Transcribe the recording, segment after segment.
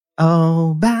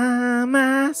all by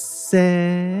myself.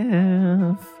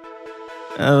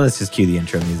 Let's just cue the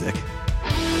intro music.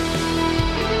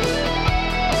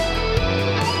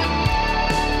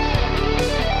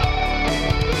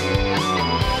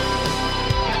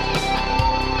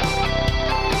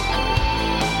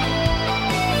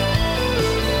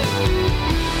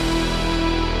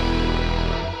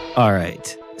 All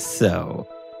right, so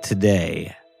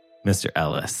today, Mr.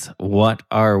 Ellis, what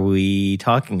are we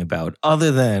talking about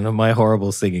other than my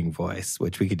horrible singing voice,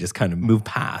 which we could just kind of move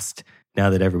past now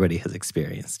that everybody has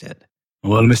experienced it?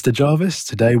 Well, Mr. Jarvis,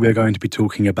 today we're going to be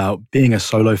talking about being a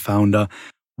solo founder,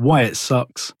 why it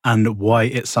sucks, and why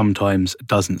it sometimes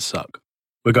doesn't suck.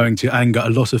 We're going to anger a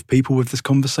lot of people with this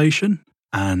conversation,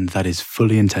 and that is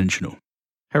fully intentional.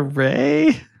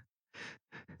 Hooray!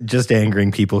 Just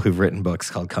angering people who've written books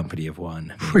called Company of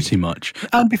One. Pretty much.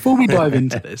 And before we dive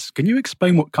into this, can you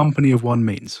explain what Company of One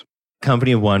means?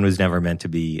 Company of One was never meant to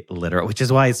be literal, which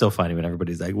is why it's so funny when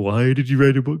everybody's like, why did you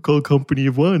write a book called Company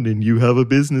of One and you have a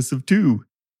business of two?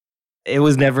 It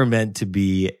was never meant to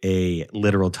be a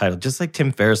literal title. Just like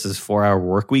Tim Ferriss's 4-Hour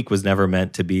Workweek was never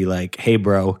meant to be like, hey,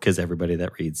 bro, because everybody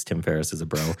that reads Tim Ferriss is a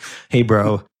bro. Hey,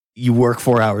 bro, you work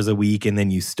 4 hours a week and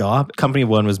then you stop. Company of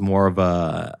One was more of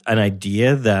an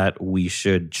idea that we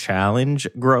should challenge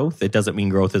growth. It doesn't mean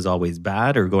growth is always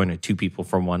bad or going to two people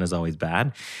from one is always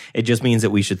bad. It just means that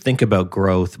we should think about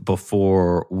growth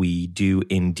before we do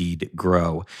indeed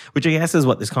grow, which I guess is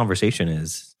what this conversation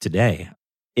is today.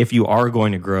 If you are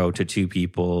going to grow to two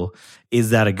people, is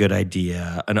that a good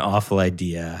idea, an awful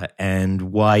idea,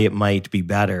 and why it might be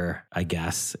better, I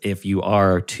guess, if you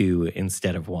are two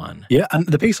instead of one? Yeah, and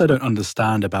the piece I don't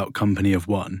understand about Company of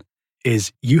One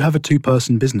is you have a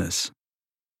two-person business.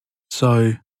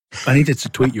 So I needed to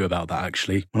tweet you about that,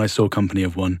 actually, when I saw Company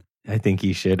of One. I think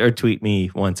you should, or tweet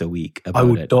me once a week about I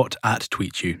will it.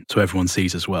 @tweet you so everyone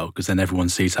sees as well, because then everyone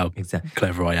sees how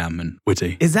clever I am and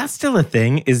witty. Is that still a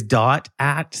thing? Is .@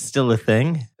 still a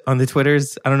thing on the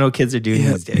Twitters? I don't know what kids are doing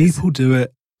these days. People do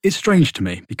it. It's strange to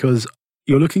me because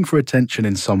you're looking for attention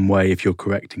in some way if you're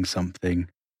correcting something.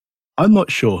 I'm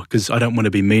not sure because I don't want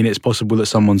to be mean. It's possible that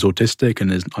someone's autistic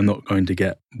and I'm not going to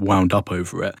get wound up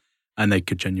over it and they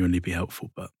could genuinely be helpful,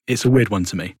 but it's a weird one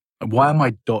to me. Why am I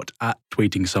 @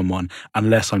 tweeting someone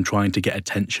unless I'm trying to get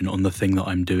attention on the thing that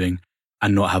I'm doing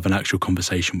and not have an actual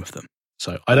conversation with them?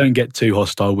 So I don't get too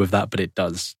hostile with that, but it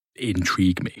does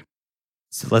intrigue me.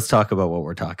 So let's talk about what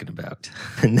we're talking about.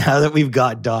 Now that we've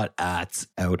got .ats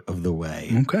out of the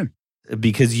way. Okay.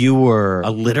 Because you were a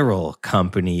literal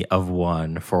company of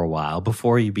one for a while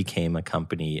before you became a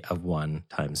company of 1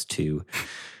 times 2.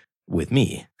 With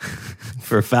me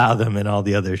for Fathom and all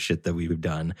the other shit that we've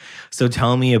done. So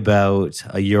tell me about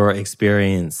your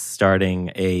experience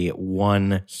starting a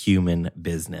one human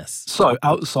business. So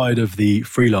outside of the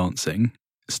freelancing,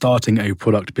 starting a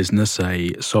product business,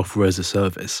 a software as a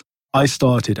service, I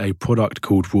started a product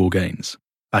called Raw Gains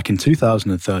back in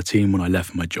 2013 when I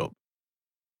left my job.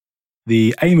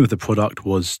 The aim of the product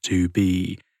was to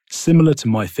be similar to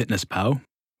MyFitnessPal,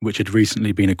 which had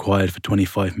recently been acquired for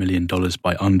 $25 million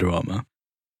by Under Armour.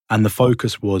 And the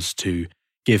focus was to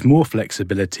give more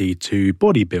flexibility to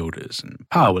bodybuilders and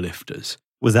powerlifters.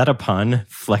 Was that a pun?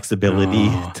 Flexibility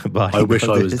to bodybuilders? I wish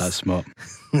I was that smart.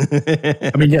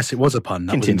 I mean, yes, it was a pun.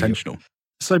 That was intentional.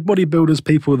 So bodybuilders,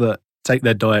 people that take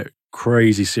their diet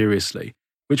crazy seriously,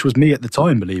 which was me at the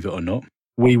time, believe it or not.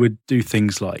 We would do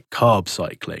things like carb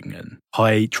cycling and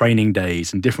high training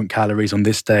days and different calories on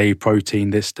this day,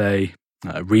 protein this day,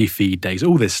 refeed days,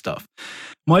 all this stuff.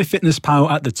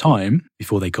 MyFitnessPal at the time,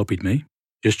 before they copied me,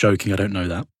 just joking, I don't know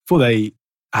that, before they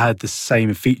had the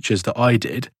same features that I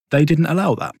did, they didn't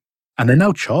allow that. And they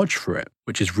now charge for it,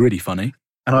 which is really funny.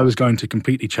 And I was going to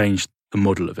completely change the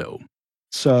model of it all.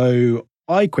 So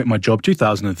I quit my job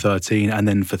 2013 and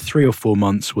then for 3 or 4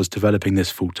 months was developing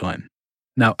this full time.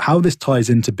 Now, how this ties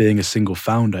into being a single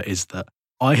founder is that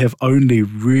I have only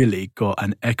really got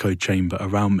an echo chamber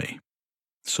around me.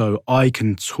 So I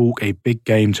can talk a big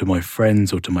game to my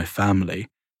friends or to my family,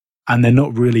 and they're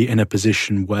not really in a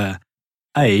position where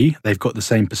A, they've got the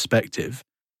same perspective,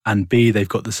 and B, they've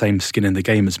got the same skin in the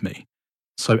game as me.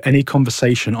 So any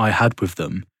conversation I had with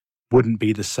them wouldn't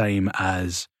be the same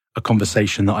as a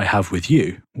conversation that I have with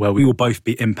you, where we will both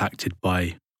be impacted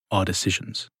by our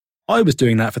decisions. I was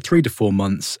doing that for 3 to 4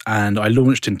 months, and I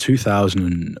launched in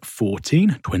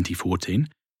 2014,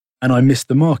 and I missed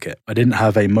the market. I didn't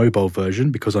have a mobile version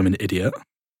because I'm an idiot.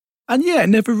 And yeah, it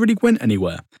never really went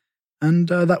anywhere. And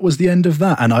that was the end of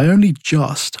that. And I only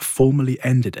just formally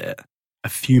ended it a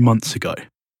few months ago.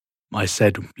 I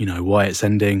said, why it's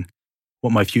ending,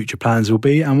 what my future plans will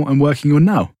be, and what I'm working on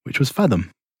now, which was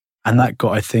Fathom. And that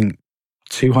got, I think,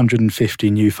 250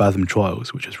 new Fathom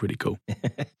trials, which is really cool.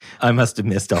 I must have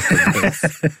missed off the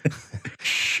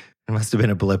things. It must have been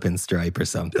a blip in Stripe or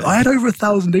something. I had over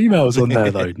 1,000 emails on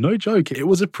there, though. No joke. It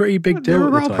was a pretty big deal. They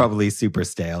were all probably super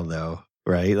stale, though,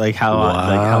 right? Like how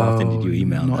often did you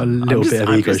email Not them? a little bit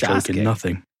of ego stroking,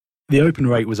 nothing. The open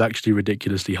rate was actually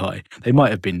ridiculously high. They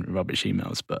might have been rubbish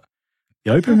emails, but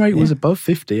the open rate was above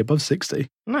 50, above 60.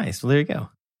 Nice. Well, there you go.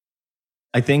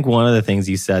 I think one of the things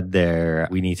you said there,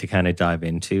 we need to kind of dive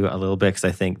into a little bit, because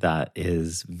I think that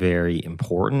is very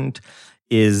important,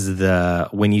 is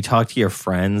when you talk to your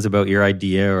friends about your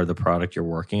idea or the product you're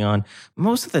working on,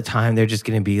 most of the time they're just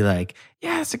going to be like,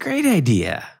 yeah, it's a great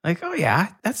idea. Like, oh yeah,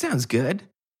 that sounds good.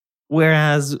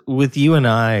 Whereas with you and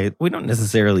I, we don't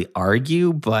necessarily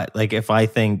argue, but like if I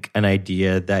think an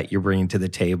idea that you're bringing to the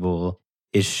table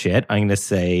is shit, I'm going to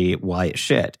say why it's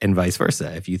shit, and vice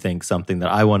versa. If you think something that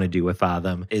I want to do with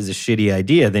Fathom is a shitty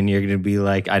idea, then you're going to be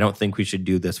like, I don't think we should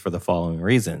do this for the following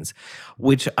reasons,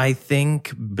 which I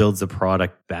think builds a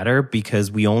product better, because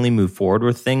we only move forward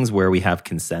with things where we have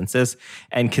consensus,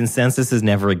 and consensus is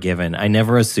never a given. I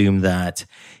never assume that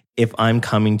if I'm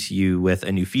coming to you with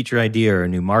a new feature idea or a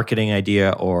new marketing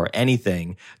idea or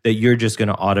anything, that you're just going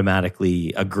to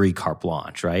automatically agree carte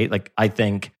blanche, right? Like, I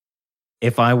think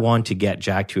if I want to get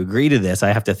Jack to agree to this,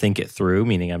 I have to think it through,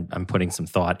 meaning I'm putting some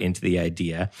thought into the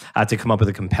idea. I have to come up with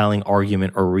a compelling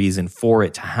argument or reason for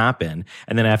it to happen.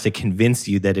 And then I have to convince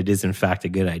you that it is in fact a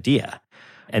good idea.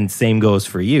 And same goes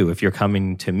for you. If you're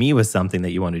coming to me with something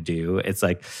that you want to do, it's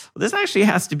like, well, this actually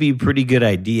has to be a pretty good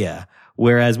idea.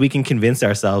 Whereas we can convince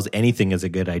ourselves anything is a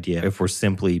good idea if we're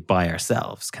simply by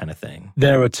ourselves, kind of thing.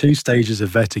 There are two stages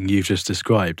of vetting you've just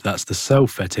described. That's the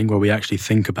self-vetting, where we actually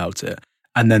think about it,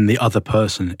 and then the other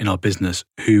person in our business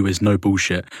who is no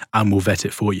bullshit and will vet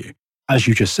it for you. As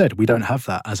you just said, we don't have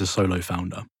that as a solo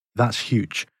founder. That's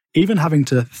huge. Even having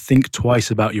to think twice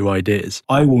about your ideas,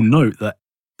 I will note that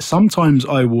sometimes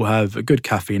I will have a good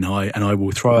caffeine high and I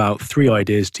will throw out 3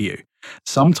 ideas to you.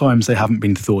 Sometimes they haven't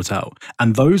been thought out.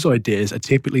 And those ideas are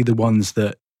typically the ones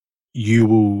that you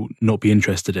will not be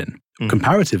interested in. Mm-hmm.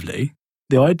 Comparatively,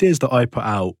 the ideas that I put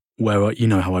out, where you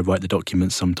know how I write the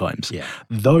documents sometimes,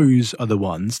 those are the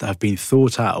ones that have been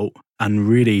thought out and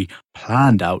really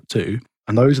planned out too.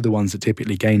 And those are the ones that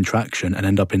typically gain traction and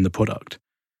end up in the product.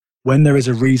 When there is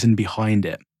a reason behind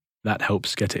it, that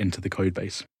helps get it into the code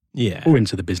base. Yeah. Or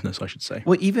into the business, I should say.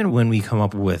 Well, even when we come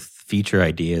up with feature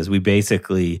ideas, we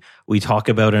talk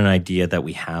about an idea that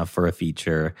we have for a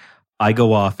feature. I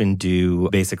go off and do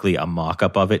basically a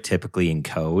mock-up of it, typically in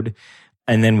code,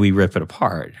 and then we rip it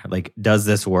apart. Like, does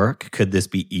this work? Could this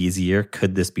be easier?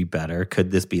 Could this be better?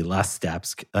 Could this be less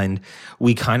steps? And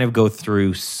we kind of go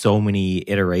through so many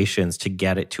iterations to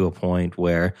get it to a point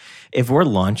where if we're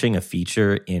launching a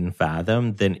feature in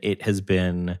Fathom, then it has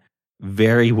been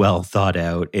very well thought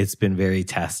out. It's been very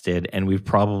tested, and we've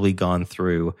probably gone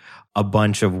through a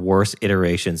bunch of worse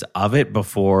iterations of it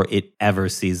before it ever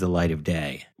sees the light of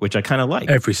day, which I kind of like.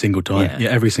 Every single time. Yeah,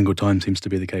 every single time seems to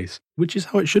be the case, which is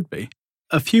how it should be.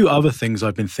 A few other things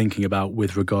I've been thinking about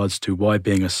with regards to why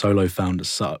being a solo founder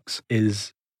sucks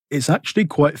is it's actually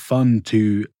quite fun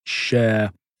to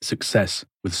share success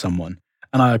with someone.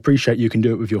 And I appreciate you can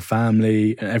do it with your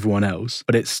family and everyone else,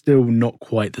 but it's still not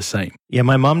quite the same. Yeah,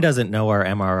 my mom doesn't know our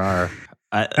MRR.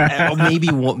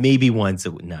 Maybe once.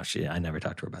 No, I never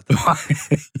talked to her about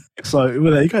that. So,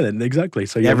 well, there you go then. Exactly.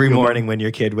 So every morning when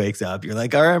your kid wakes up, you're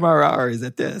like, our MRR is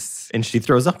at this. And she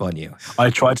throws up on you.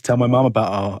 I tried to tell my mom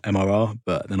about our MRR,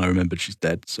 but then I remembered she's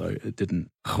dead, so it didn't.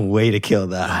 Way to kill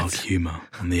that. Dark humor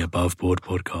on the Above Board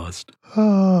podcast.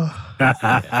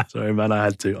 Sorry, man, I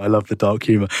had to. I love the dark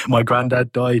humor. My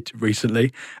granddad died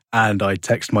recently, and I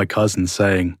text my cousin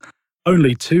saying,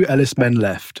 only 2 Ellis men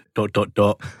left, ...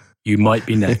 You might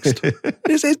be next.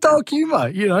 This is dark humor,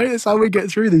 you know. It's how we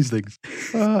get through these things.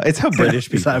 It's how British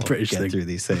people get through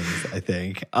these things, I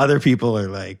think. Other people are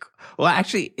like, well,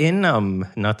 actually, in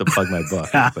not to plug my book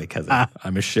because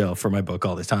I'm a shill for my book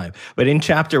all the time, but in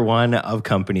chapter 1 of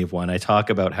Company of One, I talk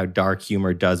about how dark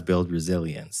humor does build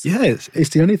resilience. Yeah, it's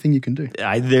the only thing you can do.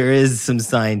 There is some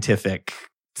scientific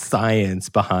science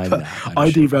behind that. I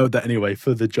derailed that anyway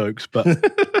for the jokes, but.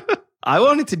 I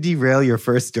wanted to derail your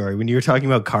first story. When you were talking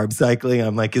about carb cycling,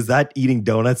 I'm like, is that eating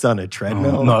donuts on a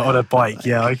treadmill? Oh, no, on a bike.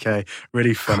 Yeah, okay.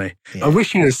 Really funny. Yeah. I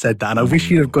wish you'd have said that, and I wish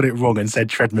you'd have got it wrong and said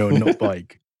treadmill and not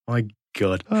bike. My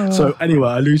God. So anyway,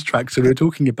 I lose track. So we were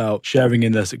talking about sharing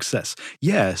in their success.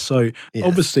 Yeah, so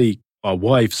obviously our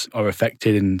wives are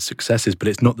affected in successes, but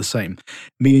it's not the same.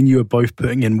 Me and you are both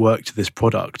putting in work to this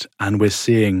product, and we're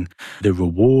seeing the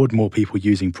reward, more people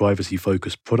using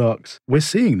privacy-focused products. We're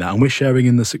seeing that, and we're sharing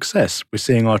in the success. We're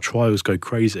seeing our trials go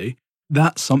crazy.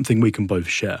 That's something we can both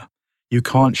share. You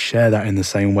can't share that in the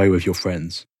same way with your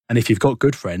friends. And if you've got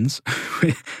good friends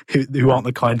who aren't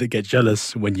the kind that get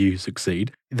jealous when you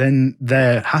succeed, then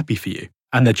they're happy for you,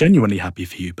 and they're genuinely happy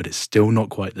for you, but it's still not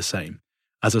quite the same.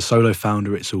 As a solo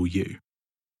founder, it's all you.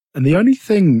 And the only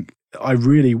thing I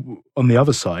really, on the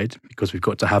other side, because we've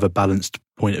got to have a balanced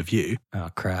point of view. Oh,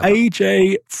 crap.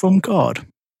 AJ from Guard.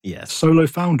 Yes. Solo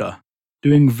founder,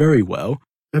 doing very well.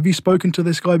 Have you spoken to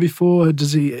this guy before?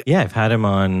 Does he? Yeah, I've had him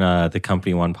on the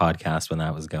Company One podcast when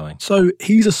that was going. So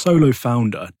he's a solo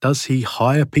founder. Does he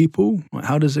hire people?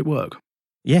 How does it work?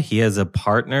 Yeah, he has a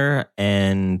partner,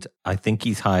 and I think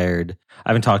he's hired. I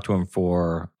haven't talked to him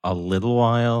for a little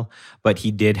while, but he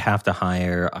did have to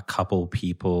hire a couple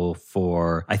people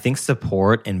for, I think,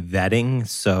 support and vetting.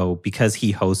 So because he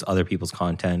hosts other people's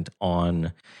content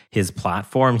on his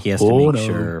platform, he has to make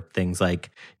sure things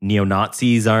like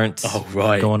neo-Nazis aren't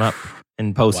going up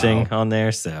and posting on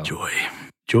there. So joy.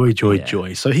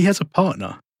 So he has a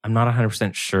partner. I'm not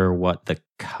 100% sure what the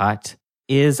cut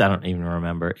is. I don't even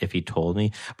remember if he told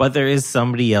me, but there is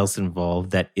somebody else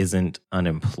involved that isn't an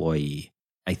employee,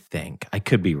 I think. I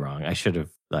could be wrong. I should have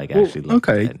actually looked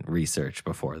at research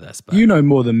before this. But you know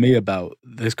more than me about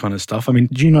this kind of stuff. I mean,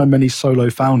 do you know many solo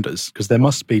founders? Because there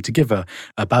must be, to give a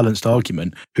balanced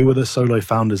argument, who are the solo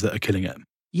founders that are killing it?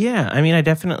 Yeah, I mean, I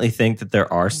definitely think that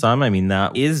there are some. I mean,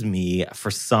 that is me for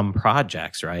some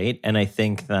projects, right? And I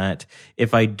think that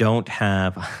if I don't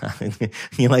have,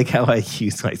 you like how I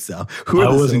use myself. I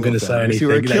wasn't going to say anything.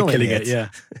 Who are killing it. Yeah.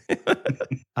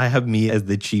 I have me as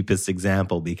the cheapest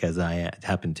example because I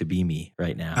happen to be me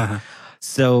right now.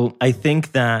 So I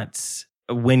think that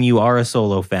when you are a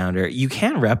solo founder, you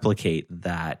can replicate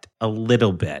that a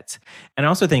little bit. And I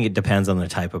also think it depends on the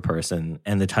type of person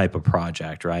and the type of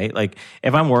project, right? Like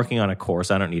if I'm working on a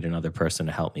course, I don't need another person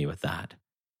to help me with that.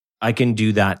 I can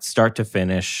do that start to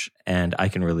finish and I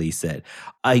can release it.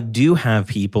 I do have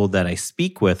people that I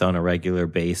speak with on a regular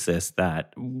basis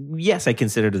that, yes, I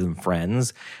consider them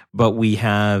friends, but we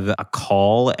have a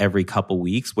call every couple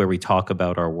weeks where we talk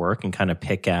about our work and kind of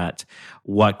pick at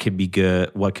what could be good,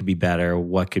 what could be better,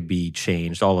 what could be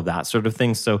changed, all of that sort of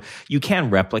thing. So you can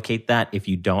replicate that if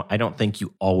you don't. I don't think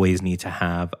you always need to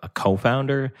have a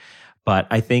co-founder, but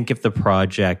I think if the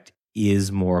project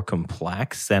is more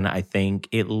complex, then I think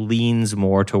it leans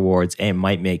more towards, and it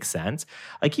might make sense.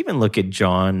 Like even look at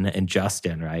John and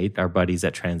Justin, right? Our buddies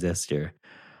at Transistor.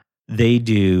 They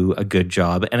do a good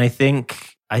job. And I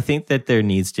think that there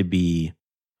needs to be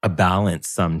a balance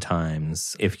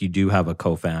sometimes if you do have a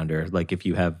co-founder. Like if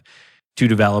you have two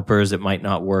developers, it might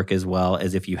not work as well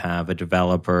as if you have a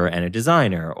developer and a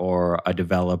designer, or a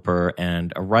developer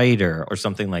and a writer, or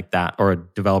something like that, or a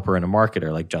developer and a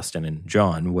marketer like Justin and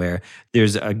John, where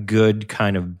there's a good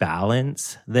kind of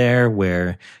balance there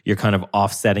where you're kind of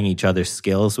offsetting each other's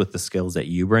skills with the skills that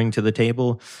you bring to the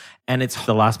table. And it's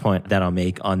the last point that I'll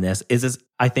make on this is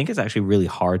I think it's actually really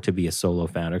hard to be a solo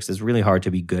founder because it's really hard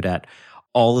to be good at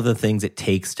all of the things it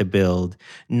takes to build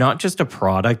not just a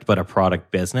product, but a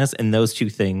product business. And those two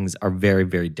things are very,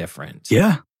 very different.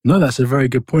 Yeah. No, that's a very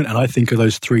good point. And I think of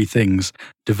those three things: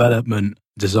 development,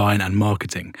 design, and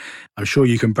marketing. I'm sure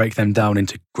you can break them down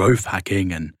into growth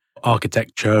hacking and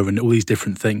architecture and all these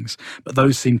different things. But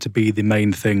those seem to be the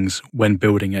main things when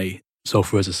building a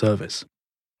software as a service.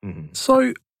 Mm-hmm.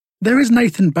 So there is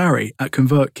Nathan Barry at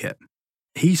ConvertKit.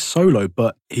 He's solo,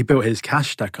 but he built his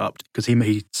cash stack up because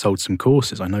he sold some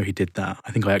courses. I know he did that.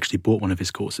 I think I actually bought one of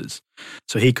his courses.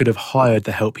 So he could have hired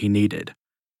the help he needed.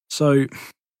 So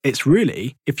it's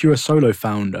really, if you're a solo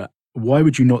founder, why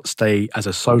would you not stay as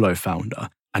a solo founder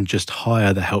and just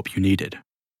hire the help you needed?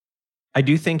 I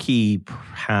do think he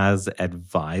has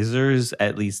advisors,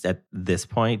 at least at this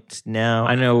point now.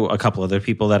 I know a couple other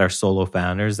people that are solo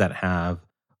founders that have,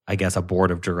 I guess, a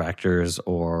board of directors,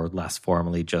 or less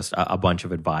formally, just a bunch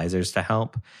of advisors to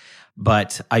help.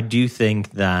 But I do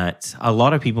think that a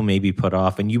lot of people may be put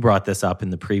off, and you brought this up in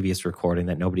the previous recording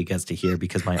that nobody gets to hear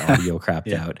because my audio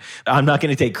crapped out. I'm not going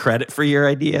to take credit for your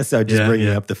idea, so just bringing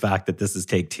up the fact that this is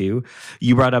take two.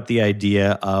 You brought up the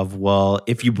idea of, well,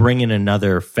 if you bring in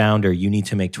another founder, you need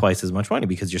to make twice as much money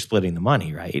because you're splitting the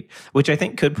money, right? Which I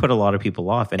think could put a lot of people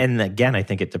off. And again, I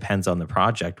think it depends on the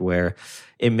project, where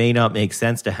it may not make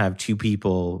sense to have two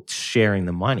people sharing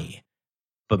the money,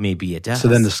 but maybe it does. So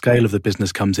then the scale of the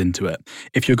business comes into it.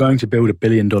 If you're going to build $1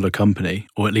 billion company,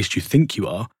 or at least you think you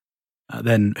are,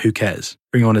 then who cares?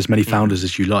 Bring on as many founders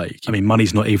as you like. I mean,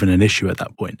 money's not even an issue at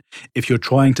that point. If you're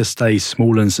trying to stay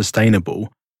small and sustainable,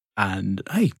 and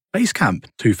hey, Basecamp,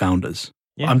 2 founders.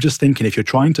 Yeah. I'm just thinking, if you're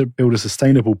trying to build a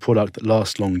sustainable product that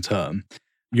lasts long term,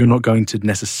 you're not going to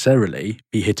necessarily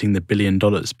be hitting the $1 billion,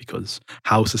 because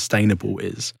how sustainable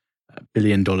is a $1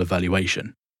 billion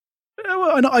valuation?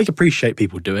 Well, I appreciate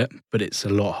people do it, but it's a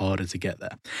lot harder to get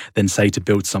there than, say, to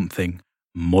build something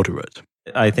moderate.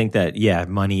 I think that, yeah,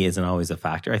 money isn't always a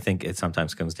factor. I think it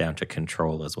sometimes comes down to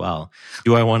control as well.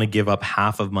 Do I want to give up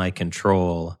half of my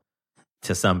control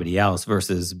to somebody else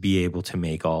versus be able to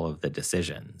make all of the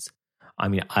decisions? I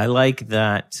mean, I like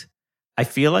that. I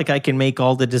feel like I can make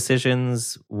all the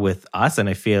decisions with us, and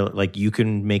I feel like you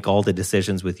can make all the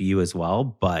decisions with you as well,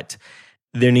 but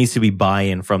there needs to be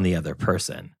buy-in from the other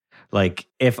person. Like,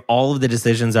 if all of the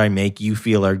decisions I make you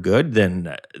feel are good,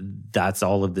 then that's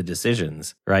all of the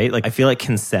decisions, right? Like, I feel like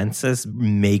consensus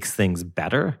makes things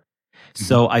better. Mm-hmm.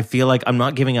 So I feel like I'm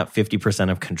not giving up 50%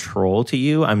 of control to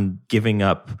you. I'm giving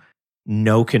up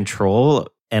no control,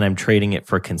 and I'm trading it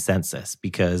for consensus,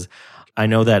 because I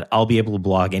know that I'll be able to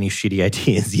block any shitty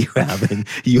ideas you have, and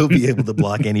you'll be able to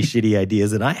block any shitty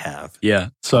ideas that I have. Yeah.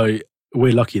 So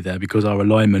we're lucky there because our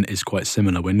alignment is quite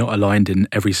similar. We're not aligned in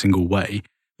every single way.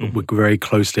 We're very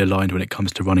closely aligned when it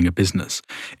comes to running a business.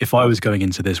 If I was going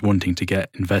into this wanting to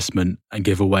get investment and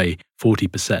give away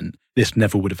 40%, this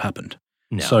never would have happened.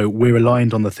 No. So we're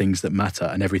aligned on the things that matter,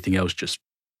 and everything else just,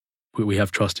 we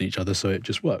have trust in each other, so it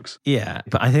just works. Yeah,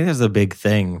 but I think there's a big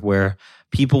thing where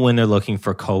people, when they're looking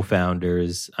for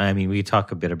co-founders, I mean, we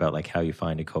talk a bit about like how you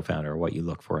find a co-founder or what you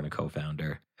look for in a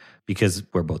co-founder, because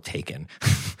we're both taken.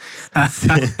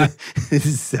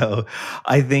 So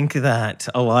I think that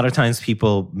a lot of times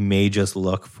people may just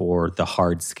look for the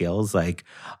hard skills, like,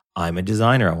 I'm a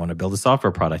designer, I want to build a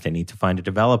software product, I need to find a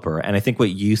developer. And I think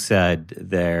what you said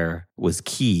there was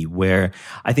key, where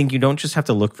I think you don't just have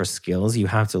to look for skills, you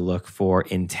have to look for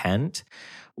intent,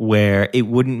 where it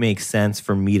wouldn't make sense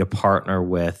for me to partner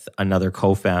with another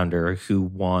co-founder who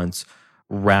wants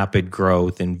rapid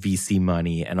growth and VC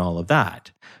money and all of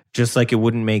that. Just like it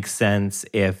wouldn't make sense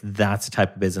if that's the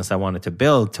type of business I wanted to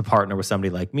build, to partner with somebody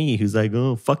like me who's like,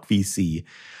 oh, fuck VC,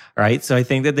 right? So I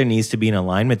think that there needs to be an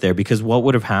alignment there, because what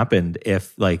would have happened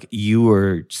if like you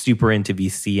were super into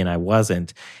VC and I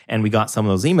wasn't, and we got some of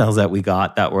those emails that we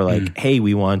got that were like, hey,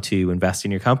 we want to invest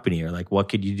in your company, or like, what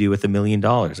could you do with $1 million,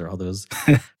 or all those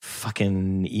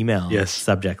fucking email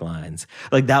subject lines.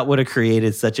 Like, that would have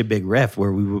created such a big rift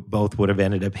where we both would have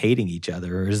ended up hating each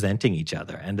other or resenting each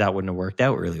other, and that wouldn't have worked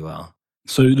out really well.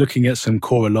 So looking at some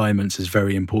core alignments is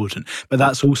very important, but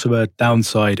that's also a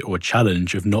downside or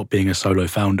challenge of not being a solo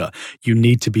founder. You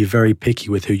need to be very picky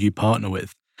with who you partner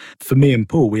with. For me and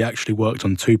Paul, we actually worked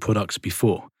on 2 products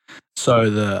before.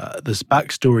 So this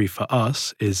backstory for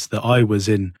us is that I was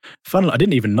in, I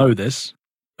didn't even know this,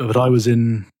 but I was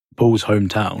in Paul's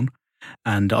hometown,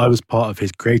 and I was part of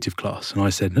his creative class. And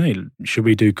I said, hey, should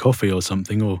we do coffee or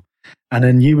something? And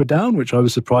then you were down, which I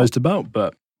was surprised about,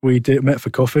 but we met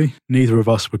for coffee. Neither of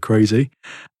us were crazy.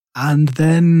 And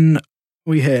then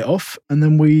we hit it off, and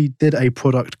then we did a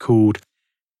product called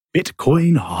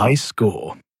Bitcoin High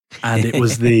Score. And it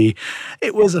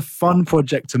was a fun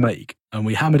project to make. And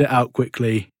we hammered it out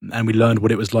quickly, and we learned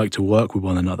what it was like to work with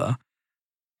one another.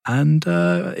 And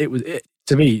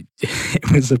to me,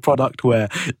 it was a product where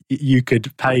you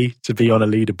could pay to be on a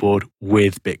leaderboard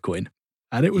with Bitcoin.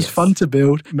 And it was fun to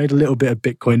build. Made a little bit of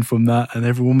Bitcoin from that, and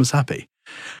everyone was happy.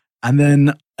 And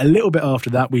then a little bit after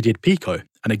that, we did Pico.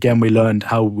 And again, we learned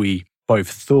how we both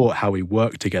thought, how we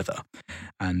worked together.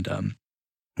 And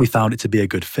we found it to be a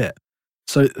good fit.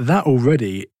 So that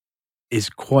already is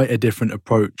quite a different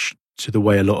approach to the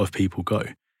way a lot of people go.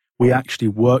 We actually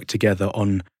worked together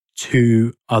on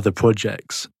 2 other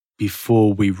projects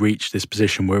before we reached this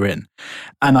position we're in.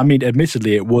 And I mean,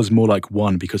 admittedly, it was more like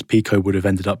 1, because Pico would have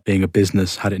ended up being a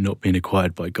business had it not been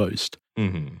acquired by Ghost.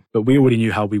 Mm-hmm. But we already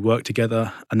knew how we worked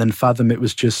together. And then Fathom, it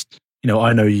was just,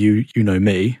 I know you, you know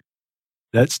me.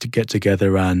 Let's get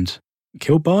together and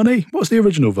kill Barney. What's the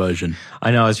original version? I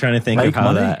know. I was trying to think of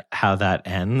how that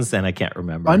ends, and I can't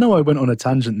remember. I know I went on a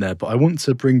tangent there, but I want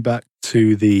to bring back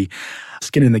to the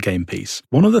skin in the game piece.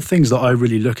 One of the things that I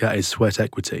really look at is sweat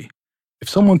equity. If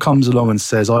someone comes along and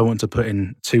says, I want to put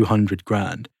in 200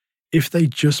 grand, if they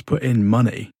just put in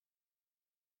money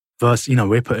versus,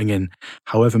 we're putting in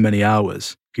however many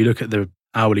hours. If you look at the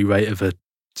hourly rate of a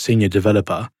senior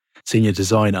developer, senior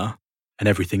designer, and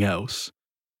everything else,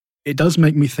 it does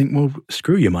make me think, well,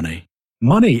 screw your money.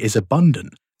 Money is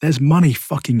abundant. There's money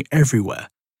fucking everywhere.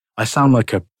 I sound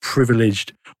like a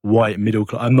privileged white middle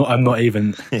class. I'm not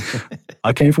even,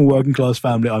 I came from a working class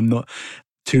family. I'm not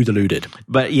too deluded.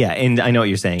 But yeah, and I know what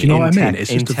you're saying. Do you know what I mean?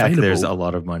 It's in tech, there's a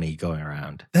lot of money going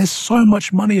around. There's so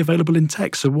much money available in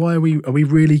tech. So why are we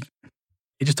really,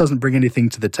 it just doesn't bring anything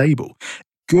to the table.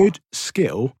 Good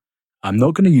skill. I'm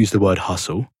not going to use the word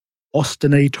hustle.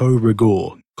 Ostinato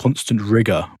rigor, constant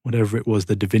rigor, whatever it was,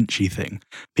 the Da Vinci thing.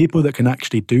 People that can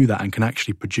actually do that and can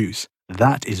actually produce,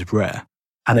 that is rare.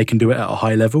 And they can do it at a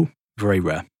high level, very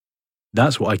rare.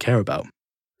 That's what I care about.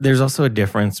 There's also a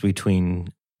difference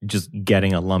between just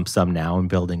getting a lump sum now and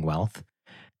building wealth.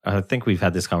 I think we've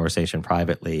had this conversation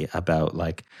privately about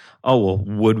like, oh, well,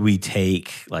 would we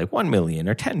take like 1 million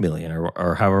or 10 million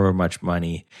or however much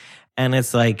money? And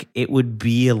it's like, it would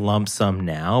be a lump sum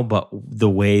now, but the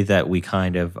way that we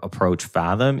kind of approach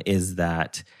Fathom is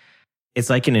that it's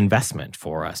like an investment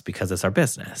for us because it's our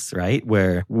business, right?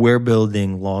 Where we're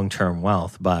building long-term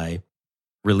wealth by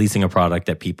releasing a product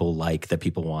that people like, that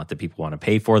people want to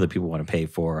pay for, that people want to pay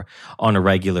for on a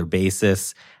regular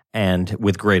basis and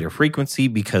with greater frequency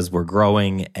because we're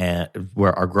growing and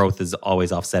where our growth is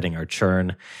always offsetting our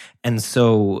churn. And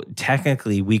so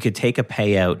technically we could take a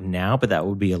payout now, but that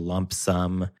would be a lump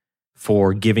sum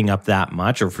for giving up that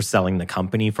much or for selling the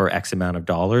company for X amount of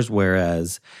dollars.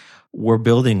 Whereas we're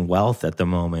building wealth at the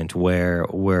moment where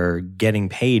we're getting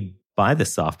paid by the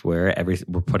software.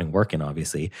 We're putting work in,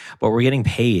 obviously, but we're getting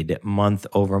paid month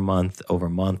over month over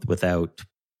month without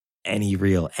any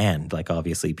real end. Like,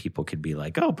 obviously, people could be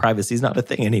like, oh, privacy is not a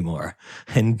thing anymore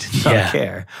and not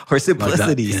care. Or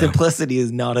simplicity. Like that, simplicity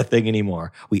is not a thing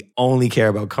anymore. We only care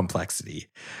about complexity,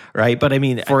 right? But I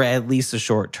mean, for at least a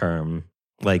short term,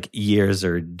 like years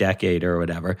or decade or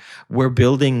whatever, we're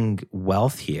building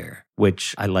wealth here,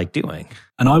 which I like doing.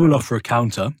 And I will offer a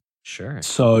counter. Sure.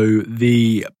 So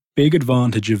the big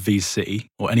advantage of VC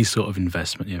or any sort of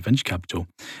investment, venture capital,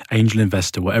 angel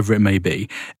investor, whatever it may be,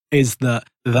 is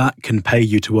that can pay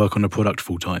you to work on a product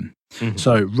full time. Mm-hmm.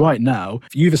 So right now,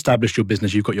 if you've established your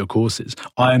business, you've got your courses,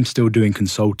 I am still doing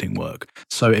consulting work.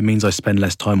 So it means I spend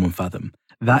less time on Fathom.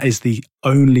 That is the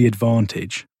only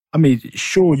advantage. I mean,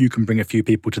 sure, you can bring a few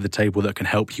people to the table that can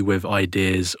help you with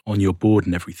ideas on your board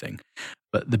and everything.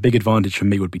 But the big advantage for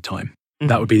me would be time. Mm-hmm.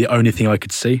 That would be the only thing I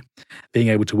could see, being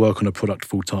able to work on a product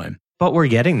full time. But we're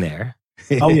getting there.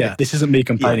 Oh yeah, this isn't me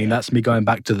complaining. Yeah. That's me going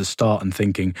back to the start and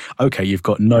thinking, okay, you've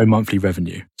got no monthly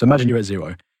revenue. So imagine you're at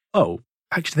zero. Oh,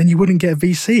 actually, then you wouldn't get a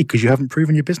VC because you haven't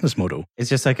proven your business model. It's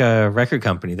just like a record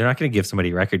company. They're not going to give somebody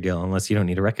a record deal unless you don't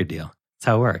need a record deal. That's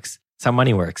how it works. That's how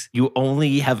money works. You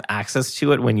only have access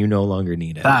to it when you no longer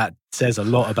need it. That says a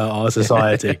lot about our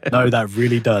society. No, that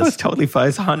really does. It's totally fine.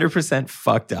 It's 100%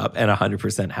 fucked up and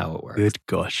 100% how it works. Good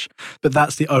gosh. But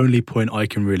that's the only point I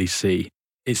can really see.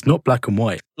 It's not black and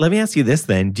white. Let me ask you this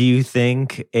then. Do you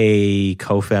think a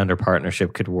co-founder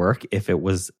partnership could work if it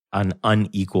was an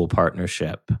unequal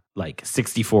partnership, like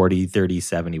 60-40,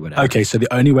 30-70, whatever? Okay, so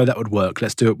the only way that would work,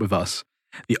 let's do it with us.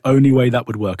 The only way that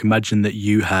would work, imagine that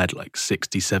you had like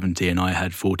 60-70 and I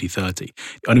had 40-30.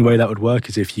 The only way that would work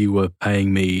is if you were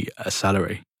paying me a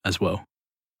salary as well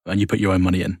and you put your own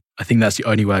money in. I think that's the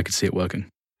only way I could see it working.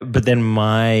 But then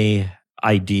my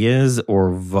ideas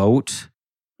or vote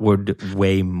would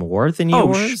weigh more than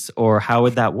yours? Or how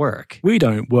would that work? We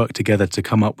don't work together to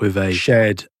come up with a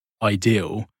shared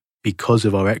ideal because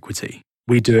of our equity.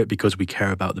 We do it because we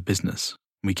care about the business.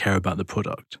 We care about the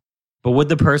product. But would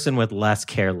the person with less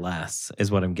care less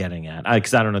is what I'm getting at?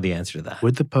 Because I don't know the answer to that.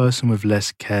 Would the person with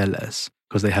less care less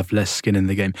because they have less skin in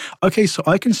the game? Okay, so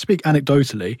I can speak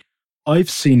anecdotally.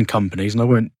 I've seen companies, and I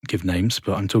won't give names,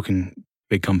 but I'm talking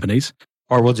big companies.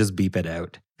 Or we'll just beep it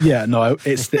out. Yeah, no, I've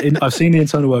seen the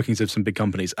internal workings of some big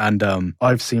companies, and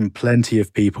I've seen plenty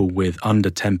of people with under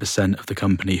 10% of the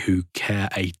company who care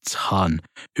a ton,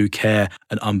 who care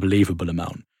an unbelievable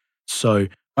amount. So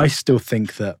I still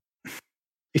think that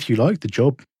if you like the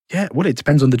job, it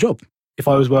depends on the job. If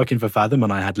I was working for Fathom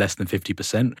and I had less than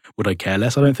 50%, would I care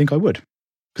less? I don't think I would.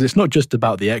 Because it's not just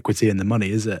about the equity and the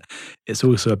money, is it? It's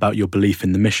also about your belief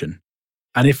in the mission.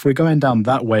 And if we're going down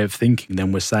that way of thinking,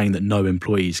 then we're saying that no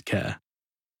employees care.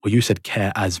 Well, you said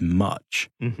care as much.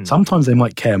 Mm-hmm. Sometimes they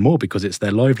might care more because it's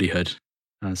their livelihood.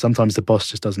 And sometimes the boss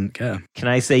just doesn't care. Can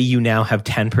I say you now have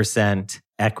 10%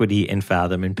 equity in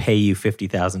Fathom and pay you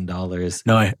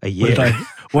 $50,000 a year?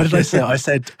 What did I say? I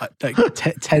said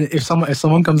 10. If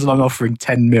someone comes along offering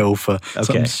 10 mil for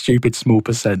some stupid small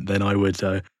percent, then I would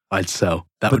I'd sell.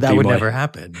 That would never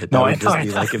happen. That would just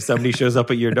be like if somebody shows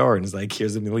up at your door and is like,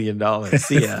 "Here's $1 million,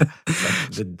 see ya."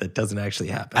 That doesn't actually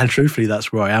happen. And truthfully,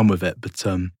 that's where I am with it. But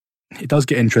it does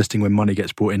get interesting when money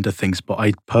gets brought into things, but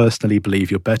I personally believe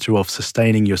you're better off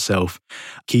sustaining yourself,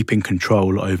 keeping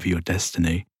control over your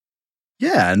destiny.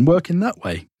 Yeah, and working that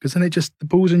way, because then the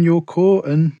ball's in your court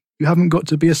and you haven't got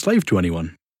to be a slave to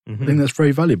anyone. I think that's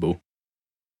very valuable.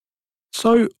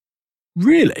 So,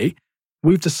 really,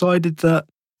 we've decided that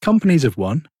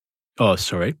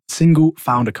single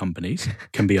founder companies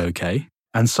can be okay,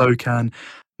 and so can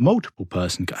multiple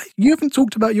person. You haven't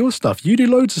talked about your stuff. You do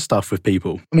loads of stuff with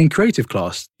people. I mean, Creative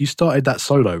Class, you started that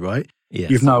solo, right?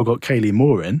 Yes. You've now got Kaylee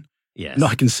Moore in. Yes. And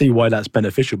I can see why that's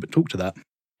beneficial, but talk to that.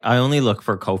 I only look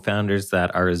for co-founders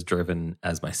that are as driven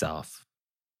as myself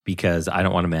because I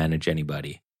don't want to manage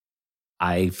anybody.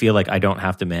 I feel like I don't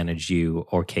have to manage you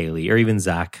or Kaylee or even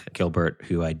Zach Gilbert,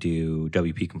 who I do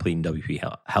WP Complete and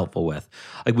WP Helpful with.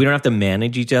 Like, we don't have to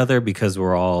manage each other because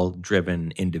we're all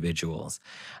driven individuals.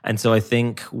 And so I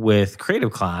think with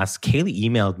Creative Class, Kaylee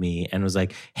emailed me and was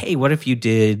like, hey, what if you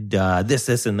did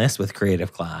this, and this with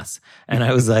Creative Class? And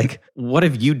I was like, what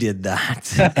if you did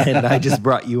that? And I just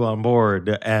brought you on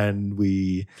board and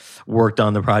we worked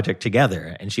on the project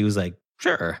together. And she was like,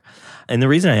 sure. And the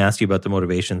reason I asked you about the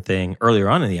motivation thing earlier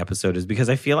on in the episode is because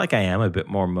I feel like I am a bit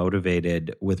more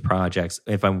motivated with projects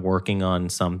if I'm working on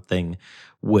something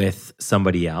with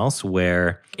somebody else,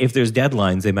 where if there's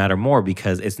deadlines, they matter more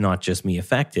because it's not just me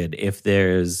affected. If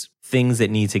there's things that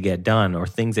need to get done or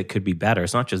things that could be better,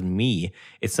 it's not just me,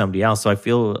 it's somebody else. So I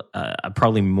feel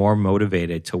probably more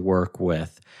motivated to work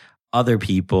with other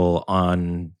people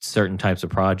on certain types of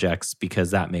projects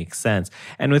because that makes sense.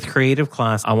 And with Creative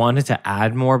Class, I wanted to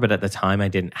add more, but at the time I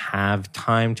didn't have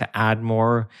time to add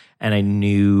more. And I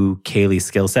knew Kaylee's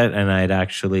skill set, and I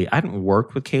hadn't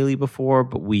worked with Kaylee before,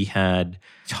 but we had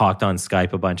talked on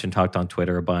Skype a bunch and talked on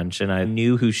Twitter a bunch. And I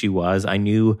knew who she was. I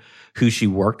knew who she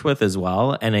worked with as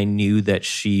well. And I knew that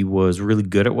she was really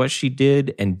good at what she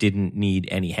did and didn't need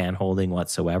any hand-holding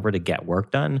whatsoever to get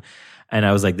work done. And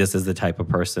I was like, this is the type of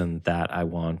person that I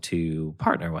want to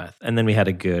partner with. And then we had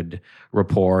a good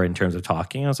rapport in terms of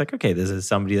talking. I was like, okay, this is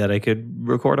somebody that I could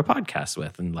record a podcast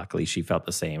with. And luckily she felt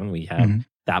the same. And we had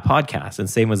that podcast. And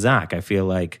same with Zach. I feel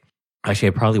like, actually,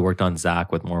 I probably worked on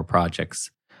Zach with more projects,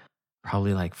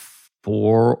 probably like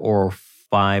 4 or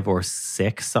 5 or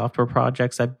 6 software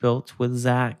projects I built with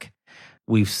Zach.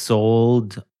 We've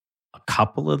sold a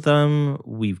couple of them.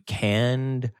 We've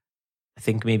canned, I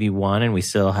think maybe 1, and we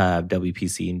still have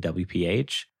WPC and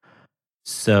WPH.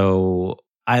 So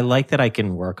I like that I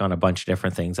can work on a bunch of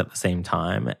different things at the same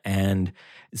time. And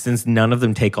since none of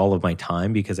them take all of my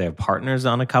time because I have partners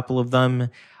on a couple of them,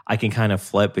 I can kind of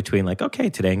flip between like, okay,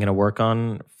 today I'm going to work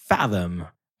on Fathom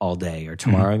all day, or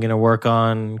tomorrow I'm going to work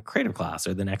on Creative Class,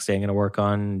 or the next day I'm going to work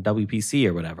on WPC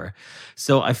or whatever.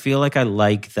 So I feel like I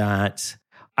like that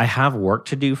I have work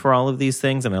to do for all of these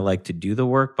things and I like to do the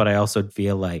work, but I also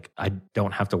feel like I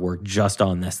don't have to work just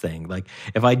on this thing. Like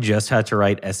if I just had to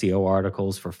write SEO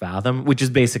articles for Fathom, which is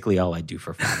basically all I do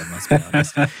for Fathom, let's be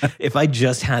honest. If I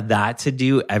just had that to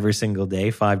do every single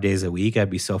day, 5 days a week, I'd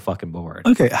be so fucking bored.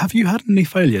 Okay, have you had any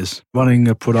failures running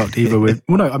a product either with,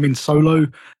 well, no, I mean, solo,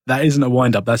 that isn't a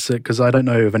wind up. That's it, because I don't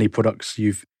know of any products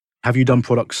have you done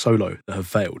products solo that have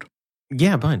failed?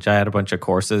 Yeah, a bunch. I had a bunch of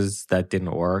courses that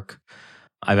didn't work.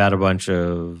 I've had a bunch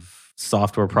of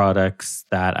software products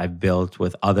that I've built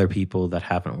with other people that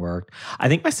haven't worked. I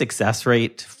think my success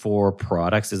rate for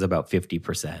products is about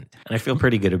 50%. And I feel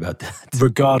pretty good about that.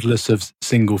 Regardless of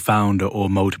single founder or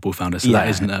multiple founders. So that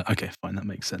isn't okay, fine, that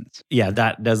makes sense. Yeah,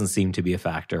 that doesn't seem to be a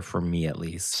factor for me at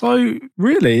least. So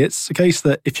really, it's the case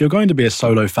that if you're going to be a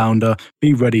solo founder,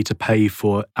 be ready to pay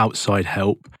for outside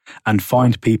help and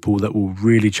find people that will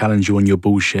really challenge you on your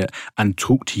bullshit and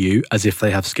talk to you as if they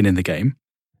have skin in the game.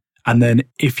 And then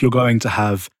if you're going to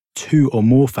have 2 or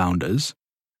more founders,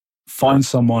 find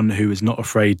someone who is not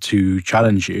afraid to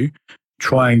challenge you,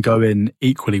 try and go in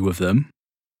equally with them,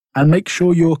 and make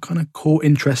sure your kind of core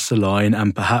interests align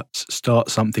and perhaps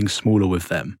start something smaller with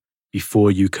them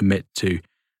before you commit to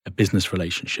a business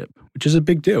relationship, which is a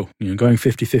big deal. You know, going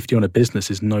 50-50 on a business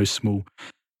is no small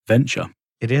venture.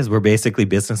 It is. We're basically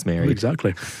business married.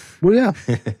 Exactly. Well, yeah,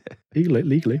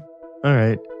 legally. All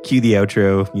right. Cue the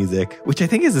outro music, which I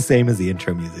think is the same as the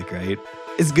intro music, right?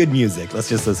 It's good music. Let's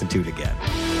just listen to it again.